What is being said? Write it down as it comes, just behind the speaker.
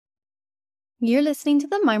You're listening to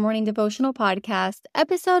the My Morning Devotional Podcast,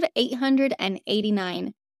 episode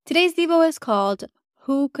 889. Today's Devo is called,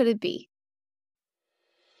 Who Could It Be?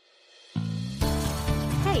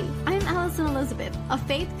 Hey, I'm Allison Elizabeth, a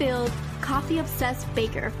faith-filled, coffee-obsessed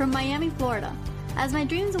baker from Miami, Florida. As my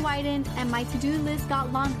dreams widened and my to-do list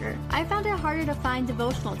got longer, I found it harder to find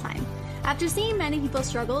devotional time. After seeing many people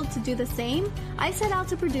struggle to do the same, I set out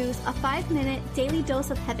to produce a 5-minute daily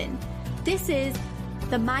dose of heaven. This is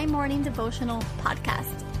the My Morning Devotional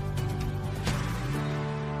Podcast.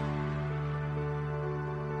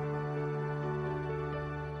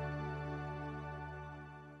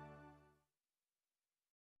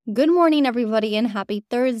 Good morning, everybody, and happy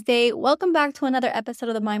Thursday. Welcome back to another episode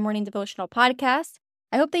of the My Morning Devotional Podcast.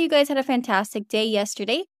 I hope that you guys had a fantastic day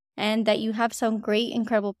yesterday and that you have some great,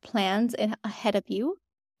 incredible plans ahead of you.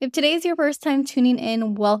 If today is your first time tuning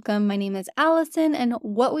in, welcome. My name is Allison, and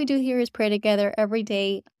what we do here is pray together every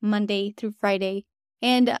day, Monday through Friday.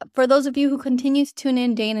 And for those of you who continue to tune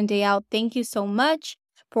in day in and day out, thank you so much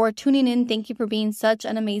for tuning in. Thank you for being such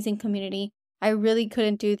an amazing community. I really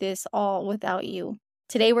couldn't do this all without you.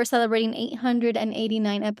 Today we're celebrating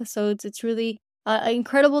 889 episodes. It's really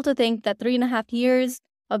incredible to think that 3.5 years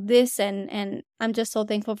of this, and I'm just so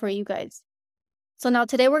thankful for you guys. So now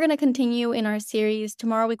today we're going to continue in our series.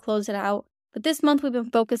 Tomorrow we close it out. But this month we've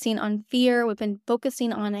been focusing on fear. We've been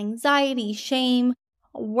focusing on anxiety, shame,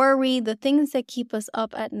 worry, the things that keep us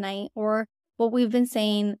up at night, or what we've been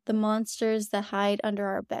saying, the monsters that hide under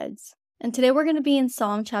our beds. And today we're going to be in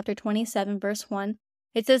Psalm chapter 27, verse 1.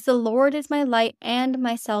 It says, "The Lord is my light and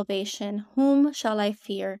my salvation. Whom shall I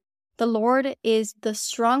fear? The Lord is the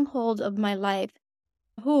stronghold of my life.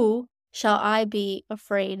 Who shall I be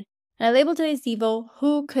afraid?" And I labeled today's Devo,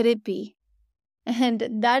 Who Could It Be?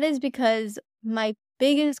 And that is because my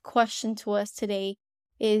biggest question to us today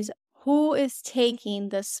is, who is taking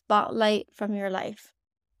the spotlight from your life?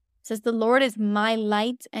 It says, "The Lord is my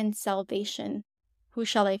light and salvation. Who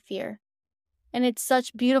shall I fear?" And it's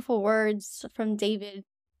such beautiful words from David.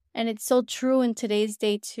 And it's so true in today's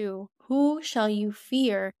day too. Who shall you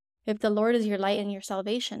fear if the Lord is your light and your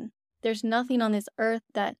salvation? There's nothing on this earth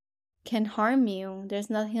that can harm you. There's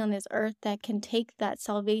nothing on this earth that can take that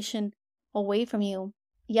salvation away from you.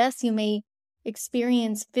 Yes, you may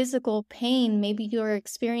experience physical pain. Maybe you're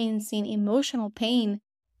experiencing emotional pain.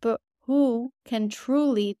 But who can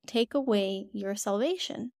truly take away your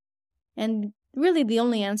salvation? And really, the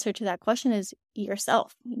only answer to that question is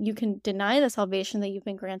yourself. You can deny the salvation that you've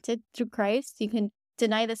been granted through Christ. You can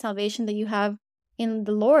deny the salvation that you have in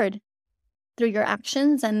the Lord through your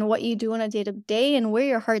actions and what you do on a day-to-day and where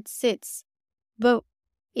your heart sits. But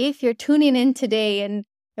if you're tuning in today, and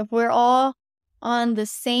if we're all on the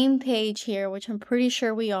same page here, which I'm pretty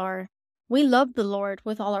sure we are, we love the Lord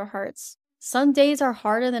with all our hearts. Some days are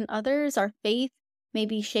harder than others. Our faith may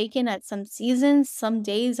be shaken at some seasons. Some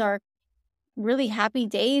days are really happy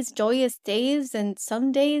days, joyous days, and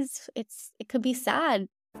some days it could be sad.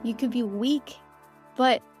 You could be weak,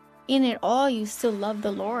 but in it all, you still love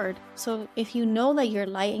the Lord. So if you know that your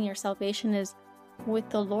light and your salvation is with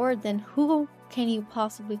the Lord, then who can you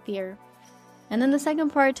possibly fear? And then the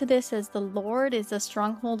second part to this is, "The Lord is the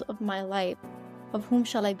stronghold of my life. Of whom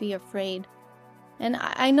shall I be afraid?" And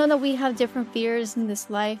I know that we have different fears in this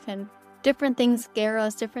life, and different things scare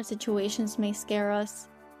us, different situations may scare us.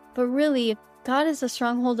 But really, if God is the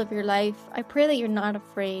stronghold of your life, I pray that you're not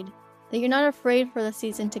afraid. That you're not afraid for the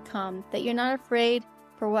season to come. That you're not afraid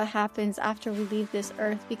for what happens after we leave this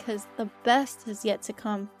earth, because the best is yet to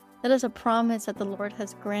come. That is a promise that the Lord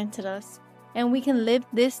has granted us. And we can live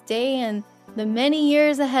this day and the many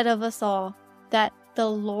years ahead of us all, that the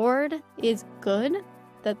Lord is good,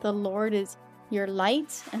 that the Lord is your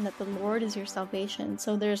light, and that the Lord is your salvation.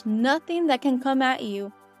 So there's nothing that can come at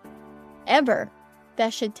you ever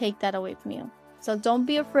that should take that away from you. So don't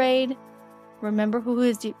be afraid. Remember who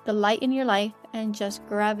is the light in your life and just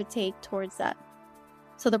gravitate towards that.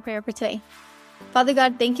 So the prayer for today. Father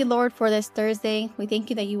God, thank you, Lord, for this Thursday. We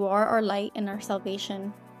thank you that you are our light and our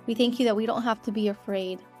salvation. We thank you that we don't have to be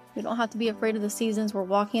afraid. We don't have to be afraid of the seasons we're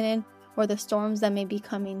walking in or the storms that may be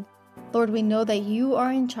coming. Lord, we know that you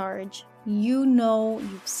are in charge. You know,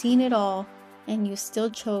 you've seen it all, and you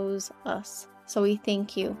still chose us. So we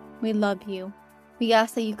thank you. We love you. We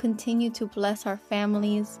ask that you continue to bless our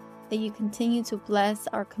families, that you continue to bless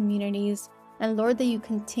our communities, and Lord, that you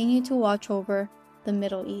continue to watch over the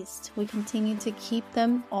Middle East. We continue to keep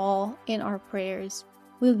them all in our prayers.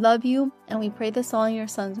 We love you, and we pray this all in your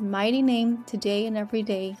Son's mighty name, today and every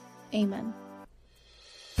day. Amen.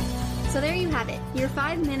 So there you have it, your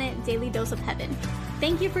 5-minute daily dose of heaven.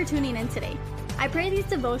 Thank you for tuning in today. I pray these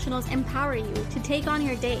devotionals empower you to take on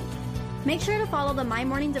your day. Make sure to follow the My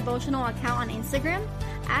Morning Devotional account on Instagram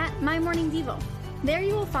at My Morning Devo. There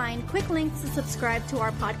you will find quick links to subscribe to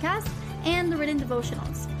our podcast and the written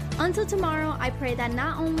devotionals. Until tomorrow, I pray that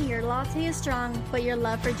not only your latte is strong, but your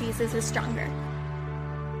love for Jesus is stronger.